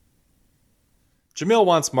Jamil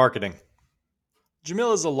wants marketing.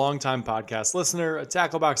 Jamil is a longtime podcast listener, a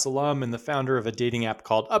Tacklebox alum, and the founder of a dating app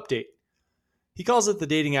called Update. He calls it the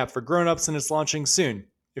dating app for grown-ups and it's launching soon.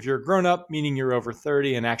 If you're a grown-up, meaning you're over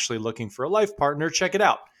 30 and actually looking for a life partner, check it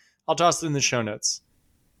out. I'll toss it in the show notes.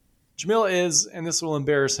 Jamil is, and this will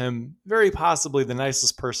embarrass him, very possibly the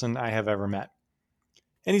nicest person I have ever met.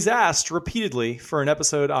 And he's asked repeatedly for an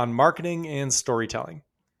episode on marketing and storytelling.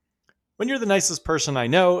 When you're the nicest person I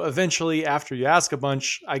know, eventually, after you ask a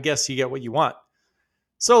bunch, I guess you get what you want.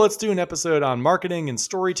 So let's do an episode on marketing and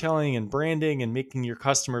storytelling and branding and making your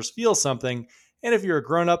customers feel something. And if you're a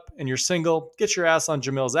grown up and you're single, get your ass on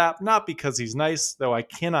Jamil's app, not because he's nice, though I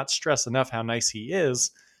cannot stress enough how nice he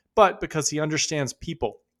is, but because he understands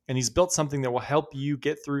people and he's built something that will help you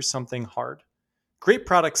get through something hard. Great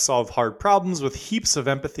products solve hard problems with heaps of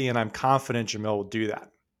empathy, and I'm confident Jamil will do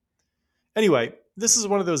that. Anyway, this is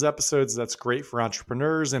one of those episodes that's great for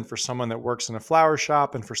entrepreneurs and for someone that works in a flower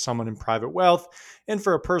shop and for someone in private wealth and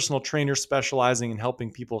for a personal trainer specializing in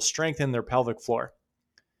helping people strengthen their pelvic floor.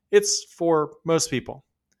 It's for most people.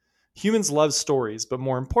 Humans love stories, but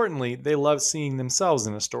more importantly, they love seeing themselves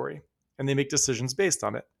in a story, and they make decisions based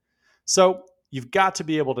on it. So you've got to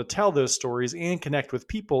be able to tell those stories and connect with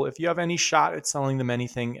people if you have any shot at selling them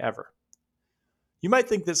anything ever. You might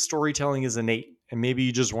think that storytelling is innate, and maybe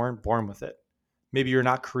you just weren't born with it. Maybe you're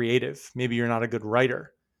not creative. Maybe you're not a good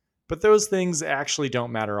writer. But those things actually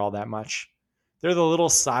don't matter all that much. They're the little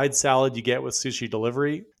side salad you get with sushi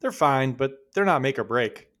delivery. They're fine, but they're not make or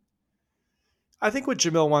break. I think what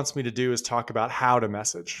Jamil wants me to do is talk about how to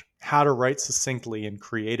message, how to write succinctly and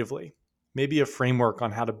creatively. Maybe a framework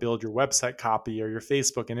on how to build your website copy or your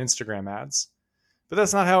Facebook and Instagram ads. But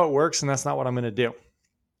that's not how it works, and that's not what I'm going to do.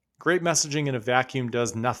 Great messaging in a vacuum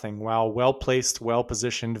does nothing, while well-placed,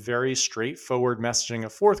 well-positioned, very straightforward messaging a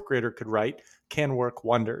fourth grader could write can work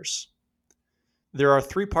wonders. There are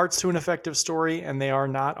 3 parts to an effective story, and they are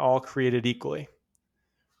not all created equally.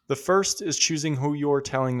 The first is choosing who you're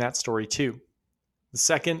telling that story to. The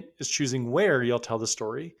second is choosing where you'll tell the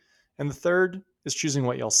story. And the third is choosing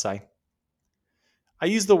what you'll say. I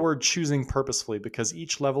use the word choosing purposefully because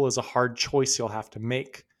each level is a hard choice you'll have to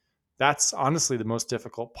make. That's honestly the most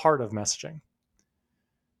difficult part of messaging.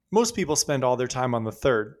 Most people spend all their time on the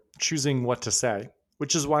third, choosing what to say,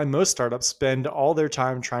 which is why most startups spend all their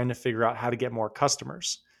time trying to figure out how to get more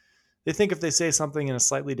customers. They think if they say something in a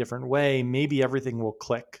slightly different way, maybe everything will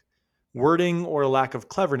click. Wording or a lack of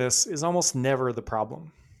cleverness is almost never the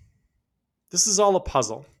problem. This is all a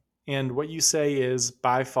puzzle, and what you say is,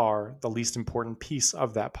 by far, the least important piece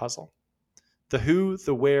of that puzzle. The who,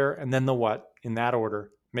 the where, and then the what, in that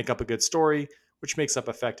order, make up a good story, which makes up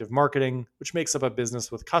effective marketing, which makes up a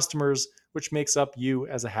business with customers, which makes up you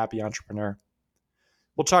as a happy entrepreneur.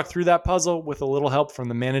 We'll talk through that puzzle with a little help from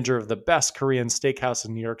the manager of the best Korean steakhouse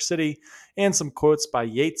in New York City and some quotes by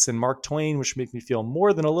Yeats and Mark Twain, which make me feel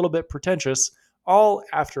more than a little bit pretentious, all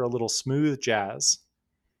after a little smooth jazz.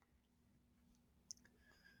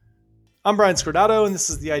 I'm Brian Scordato, and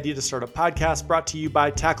this is the Idea to Start a Podcast brought to you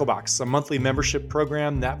by Tacklebox, a monthly membership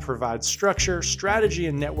program that provides structure, strategy,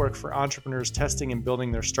 and network for entrepreneurs testing and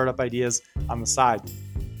building their startup ideas on the side.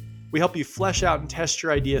 We help you flesh out and test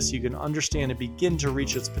your idea so you can understand and begin to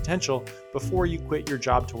reach its potential before you quit your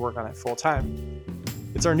job to work on it full time.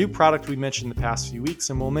 It's our new product we mentioned the past few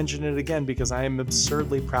weeks, and we'll mention it again because I am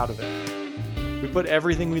absurdly proud of it. We put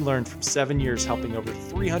everything we learned from 7 years helping over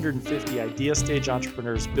 350 idea stage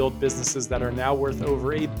entrepreneurs build businesses that are now worth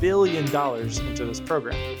over $1 billion into this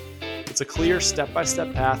program. It's a clear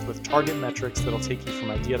step-by-step path with target metrics that'll take you from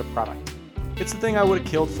idea to product. It's the thing I would have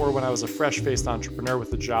killed for when I was a fresh-faced entrepreneur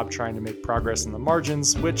with a job trying to make progress in the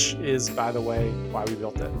margins, which is, by the way, why we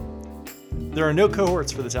built it. There are no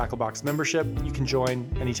cohorts for the Tacklebox membership. You can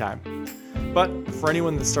join anytime. But for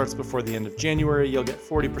anyone that starts before the end of January, you'll get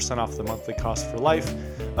 40% off the monthly cost for life,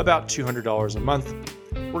 about $200 a month.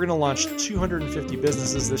 We're going to launch 250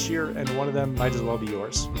 businesses this year, and one of them might as well be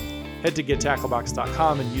yours. Head to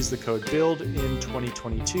gettacklebox.com and use the code BUILD in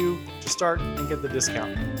 2022 to start and get the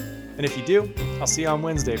discount. And if you do, I'll see you on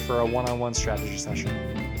Wednesday for a one-on-one strategy session.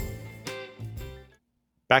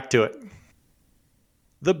 Back to it.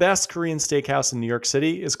 The best Korean steakhouse in New York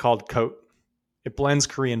City is called Cote. It blends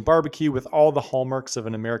Korean barbecue with all the hallmarks of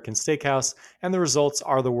an American steakhouse, and the results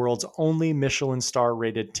are the world's only Michelin star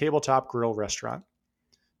rated tabletop grill restaurant.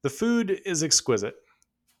 The food is exquisite.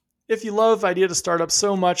 If you love Idea to Startup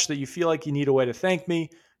so much that you feel like you need a way to thank me,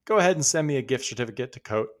 go ahead and send me a gift certificate to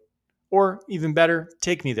Cote. Or, even better,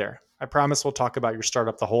 take me there. I promise we'll talk about your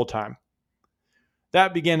startup the whole time.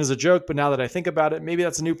 That began as a joke, but now that I think about it, maybe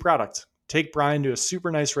that's a new product. Take Brian to a super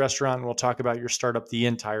nice restaurant and we'll talk about your startup the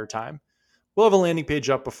entire time. We'll have a landing page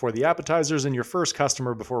up before the appetizers and your first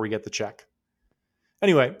customer before we get the check.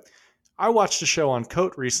 Anyway, I watched a show on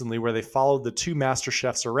Coat recently where they followed the two master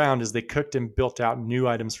chefs around as they cooked and built out new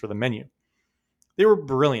items for the menu. They were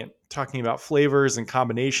brilliant, talking about flavors and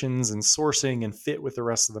combinations and sourcing and fit with the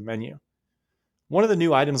rest of the menu. One of the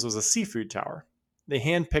new items was a seafood tower. They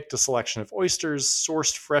handpicked a selection of oysters,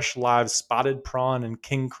 sourced fresh live spotted prawn and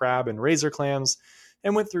king crab and razor clams,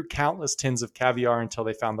 and went through countless tins of caviar until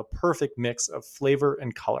they found the perfect mix of flavor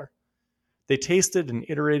and color. They tasted and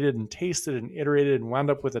iterated and tasted and iterated and wound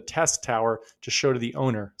up with a test tower to show to the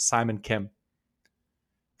owner, Simon Kim.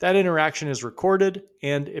 That interaction is recorded,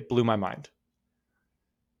 and it blew my mind.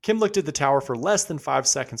 Kim looked at the tower for less than 5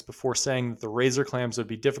 seconds before saying that the razor clams would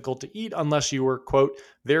be difficult to eat unless you were, quote,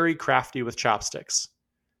 very crafty with chopsticks.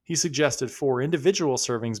 He suggested 4 individual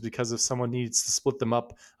servings because if someone needs to split them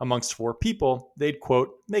up amongst 4 people, they'd,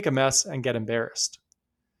 quote, make a mess and get embarrassed.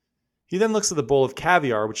 He then looks at the bowl of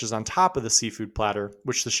caviar, which is on top of the seafood platter,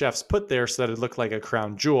 which the chefs put there so that it looked like a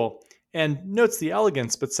crown jewel, and notes the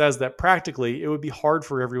elegance but says that practically it would be hard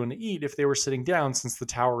for everyone to eat if they were sitting down since the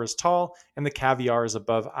tower is tall and the caviar is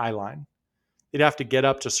above eye line. They'd have to get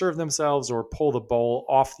up to serve themselves or pull the bowl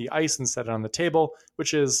off the ice and set it on the table,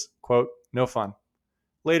 which is, quote, no fun.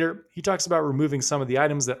 Later, he talks about removing some of the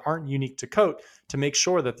items that aren't unique to Coat to make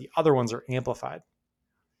sure that the other ones are amplified.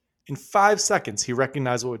 In 5 seconds, he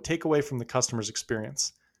recognized what would take away from the customer's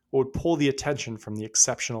experience, what would pull the attention from the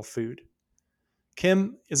exceptional food.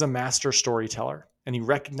 Kim is a master storyteller, and he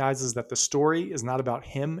recognizes that the story is not about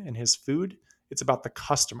him and his food, it's about the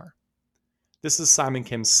customer. This is Simon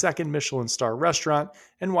Kim's second Michelin star restaurant,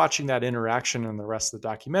 and watching that interaction and the rest of the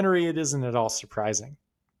documentary, it isn't at all surprising.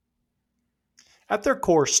 At their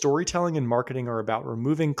core, storytelling and marketing are about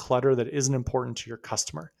removing clutter that isn't important to your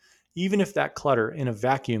customer, even if that clutter in a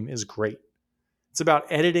vacuum is great. It's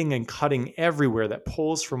about editing and cutting everywhere that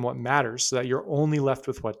pulls from what matters so that you're only left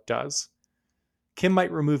with what does. Kim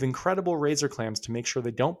might remove incredible razor clams to make sure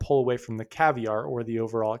they don't pull away from the caviar or the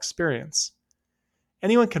overall experience.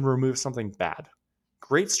 Anyone can remove something bad.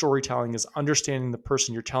 Great storytelling is understanding the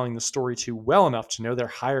person you're telling the story to well enough to know their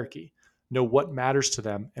hierarchy, know what matters to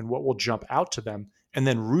them and what will jump out to them, and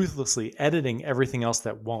then ruthlessly editing everything else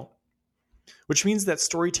that won't. Which means that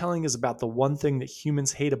storytelling is about the one thing that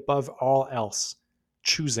humans hate above all else,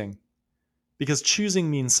 choosing. Because choosing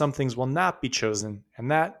means some things will not be chosen,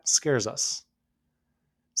 and that scares us.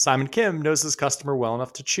 Simon Kim knows his customer well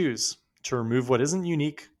enough to choose, to remove what isn't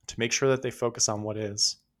unique, to make sure that they focus on what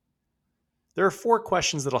is. There are 4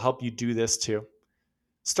 questions that'll help you do this too.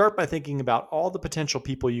 Start by thinking about all the potential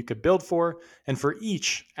people you could build for, and for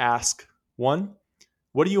each, ask 1.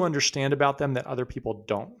 What do you understand about them that other people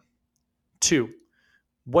don't? 2.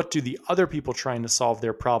 What do the other people trying to solve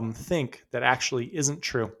their problem think that actually isn't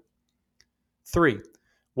true? 3.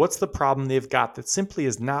 What's the problem they've got that simply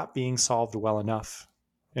is not being solved well enough?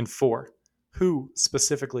 And 4, who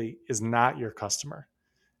specifically is not your customer?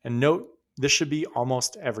 And note, this should be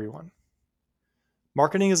almost everyone.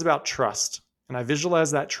 Marketing is about trust, and I visualize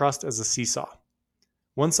that trust as a seesaw.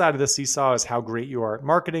 One side of the seesaw is how great you are at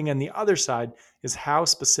marketing, and the other side is how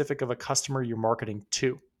specific of a customer you're marketing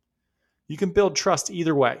to. You can build trust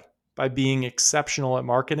either way, by being exceptional at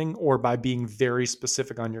marketing or by being very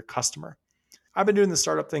specific on your customer. I've been doing the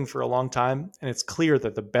startup thing for a long time, and it's clear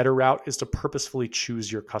that the better route is to purposefully choose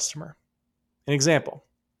your customer. An example,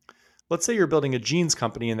 let's say you're building a jeans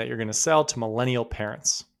company and that you're going to sell to millennial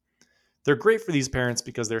parents. They're great for these parents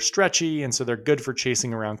because they're stretchy, and so they're good for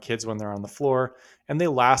chasing around kids when they're on the floor, and they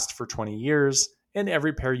last for 20 years, and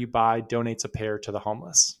every pair you buy donates a pair to the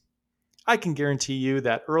homeless. I can guarantee you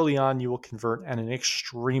that early on you will convert at an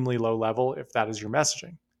extremely low level if that is your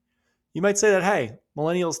messaging. You might say that, hey,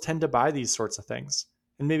 millennials tend to buy these sorts of things,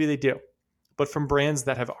 and maybe they do, but from brands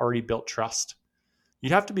that have already built trust.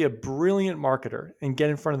 You'd have to be a brilliant marketer and get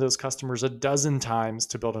in front of those customers a dozen times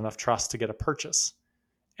to build enough trust to get a purchase.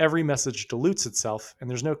 Every message dilutes itself, and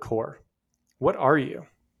there's no core. What are you?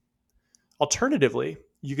 Alternatively,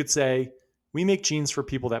 you could say, we make jeans for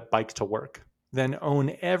people that bike to work, then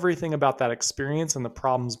own everything about that experience and the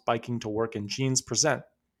problems biking to work in jeans present.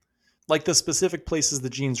 Like the specific places the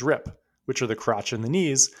jeans rip, which are the crotch and the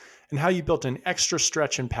knees, and how you built an extra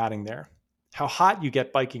stretch and padding there. How hot you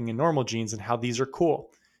get biking in normal jeans and how these are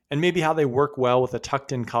cool. And maybe how they work well with a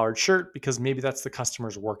tucked in collared shirt because maybe that's the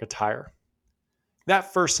customer's work attire.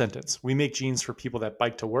 That first sentence, we make jeans for people that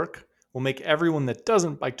bike to work, will make everyone that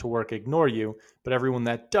doesn't bike to work ignore you, but everyone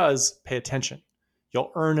that does pay attention.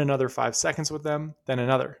 You'll earn another 5 seconds with them, then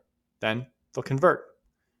another. Then they'll convert.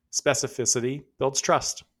 Specificity builds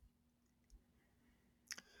trust.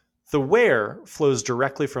 The where flows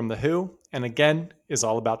directly from the who and again, is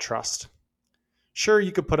all about trust. Sure,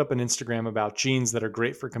 you could put up an Instagram about jeans that are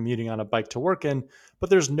great for commuting on a bike to work in, but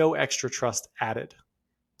there's no extra trust added.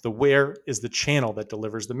 The where is the channel that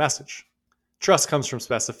delivers the message. Trust comes from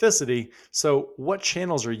specificity, so what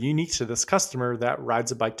channels are unique to this customer that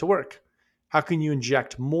rides a bike to work? How can you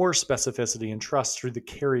inject more specificity and trust through the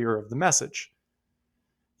carrier of the message?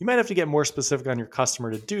 You might have to get more specific on your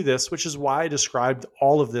customer to do this, which is why I described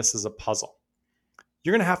all of this as a puzzle.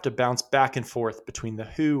 You're going to have to bounce back and forth between the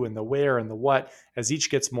who and the where and the what as each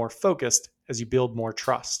gets more focused as you build more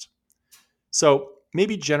trust. So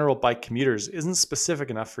maybe general bike commuters isn't specific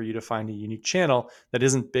enough for you to find a unique channel that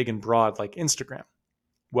isn't big and broad like Instagram.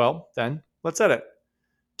 Well, then let's edit.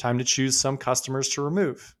 Time to choose some customers to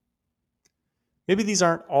remove. Maybe these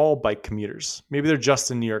aren't all bike commuters. Maybe they're just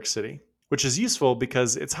in New York City, which is useful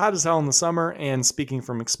because it's hot as hell in the summer, and speaking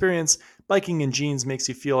from experience, biking in jeans makes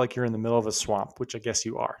you feel like you're in the middle of a swamp, which I guess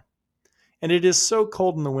you are. And it is so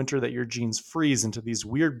cold in the winter that your jeans freeze into these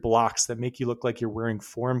weird blocks that make you look like you're wearing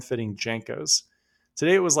form-fitting JNCOs.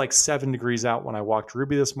 Today it was like 7 degrees out when I walked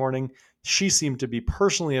Ruby this morning. She seemed to be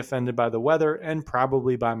personally offended by the weather and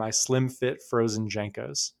probably by my slim fit frozen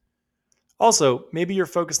JNCOs. Also, maybe you're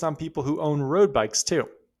focused on people who own road bikes too.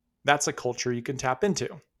 That's a culture you can tap into.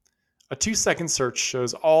 A 2-second search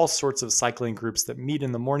shows all sorts of cycling groups that meet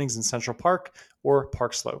in the mornings in Central Park or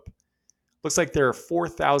Park Slope. Looks like there are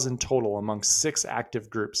 4,000 total among 6 active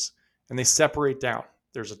groups, and they separate down.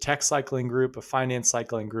 There's a tech cycling group, a finance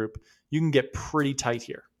cycling group. You can get pretty tight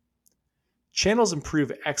here. Channels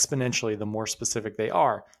improve exponentially the more specific they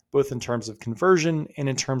are, both in terms of conversion and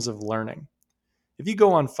in terms of learning. If you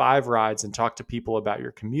go on 5 rides and talk to people about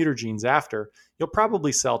your commuter jeans after, you'll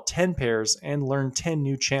probably sell 10 pairs and learn 10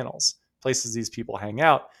 new channels, places these people hang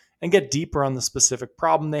out, and get deeper on the specific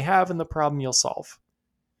problem they have and the problem you'll solve.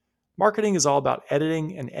 Marketing is all about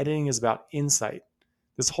editing, and editing is about insight.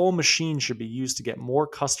 This whole machine should be used to get more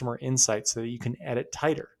customer insight so that you can edit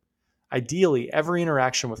tighter. Ideally, every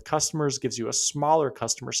interaction with customers gives you a smaller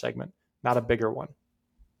customer segment, not a bigger one.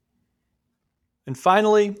 And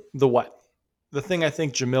finally, the what. The thing I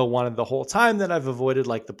think Jamil wanted the whole time that I've avoided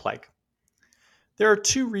like the plague. There are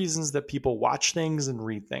 2 reasons that people watch things and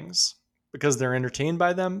read things: because they're entertained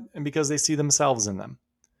by them and because they see themselves in them.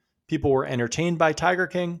 People were entertained by Tiger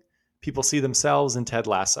King. People see themselves in Ted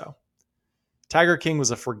Lasso. Tiger King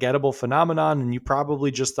was a forgettable phenomenon, and you probably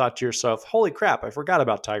just thought to yourself, holy crap, I forgot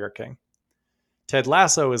about Tiger King. Ted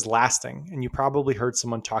Lasso is lasting, and you probably heard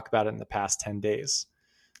someone talk about it in the past 10 days.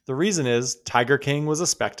 The reason is Tiger King was a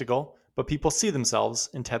spectacle, but people see themselves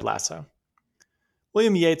in Ted Lasso.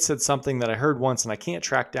 William Yates said something that I heard once and I can't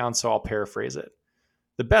track down, so I'll paraphrase it.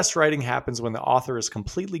 The best writing happens when the author is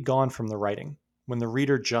completely gone from the writing, when the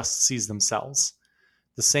reader just sees themselves.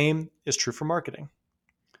 The same is true for marketing.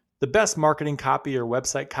 The best marketing copy or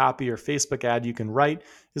website copy or Facebook ad you can write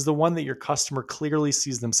is the one that your customer clearly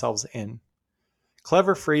sees themselves in.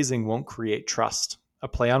 Clever phrasing won't create trust. A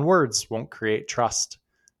play on words won't create trust.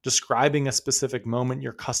 Describing a specific moment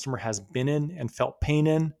your customer has been in and felt pain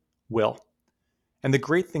in will. And the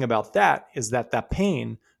great thing about that is that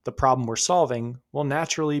pain, the problem we're solving, will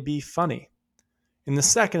naturally be funny. In the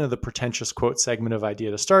second of the pretentious quote segment of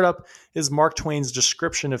Idea to Startup is Mark Twain's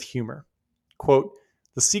description of humor. Quote,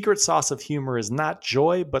 "The secret sauce of humor is not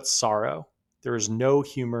joy, but sorrow. There is no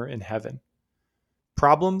humor in heaven."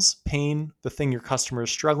 Problems, pain, the thing your customer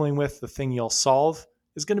is struggling with, the thing you'll solve,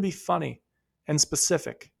 is going to be funny and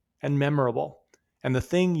specific and memorable, and the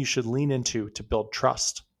thing you should lean into to build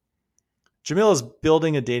trust. Jamil is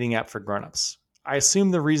building a dating app for grown-ups. I assume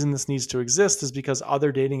the reason this needs to exist is because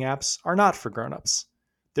other dating apps are not for grown-ups.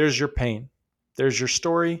 There's your pain. There's your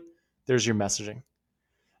story. There's your messaging.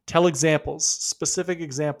 Tell examples, specific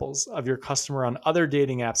examples of your customer on other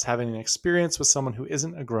dating apps having an experience with someone who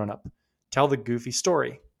isn't a grown-up. Tell the goofy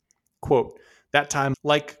story. Quote, that time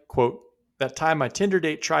my Tinder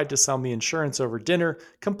date tried to sell me insurance over dinner,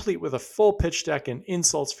 complete with a full pitch deck and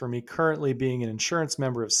insults for me currently being an insurance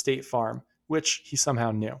member of State Farm, which he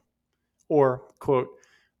somehow knew. Or, quote,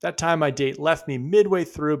 that time my date left me midway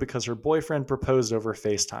through because her boyfriend proposed over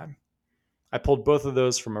FaceTime. I pulled both of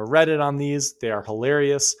those from a Reddit on these. They are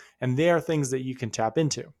hilarious, and they are things that you can tap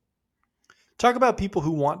into. Talk about people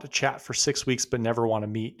who want to chat for 6 weeks but never want to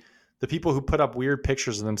meet. The people who put up weird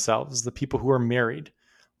pictures of themselves. The people who are married.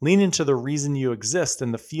 Lean into the reason you exist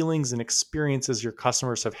and the feelings and experiences your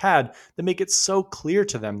customers have had that make it so clear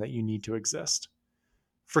to them that you need to exist.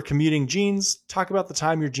 For commuting jeans, talk about the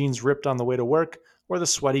time your jeans ripped on the way to work or the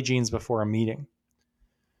sweaty jeans before a meeting.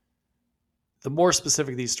 The more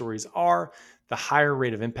specific these stories are, the higher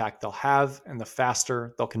rate of impact they'll have and the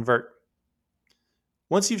faster they'll convert.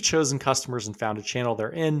 Once you've chosen customers and found a channel they're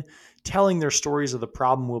in, telling their stories of the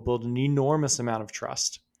problem will build an enormous amount of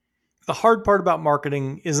trust. The hard part about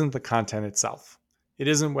marketing isn't the content itself. It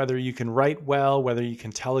isn't whether you can write well, whether you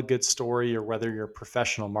can tell a good story, or whether you're a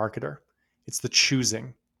professional marketer. It's the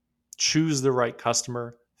choosing. Choose the right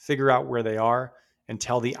customer, figure out where they are, and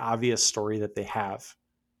tell the obvious story that they have.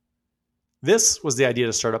 This was the Idea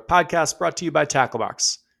to Startup podcast brought to you by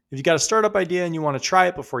Tacklebox. If you got a startup idea and you want to try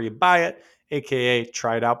it before you buy it, aka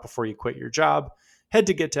try it out before you quit your job, head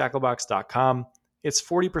to gettacklebox.com. It's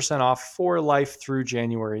 40% off for life through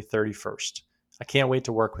January 31st. I can't wait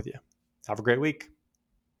to work with you. Have a great week.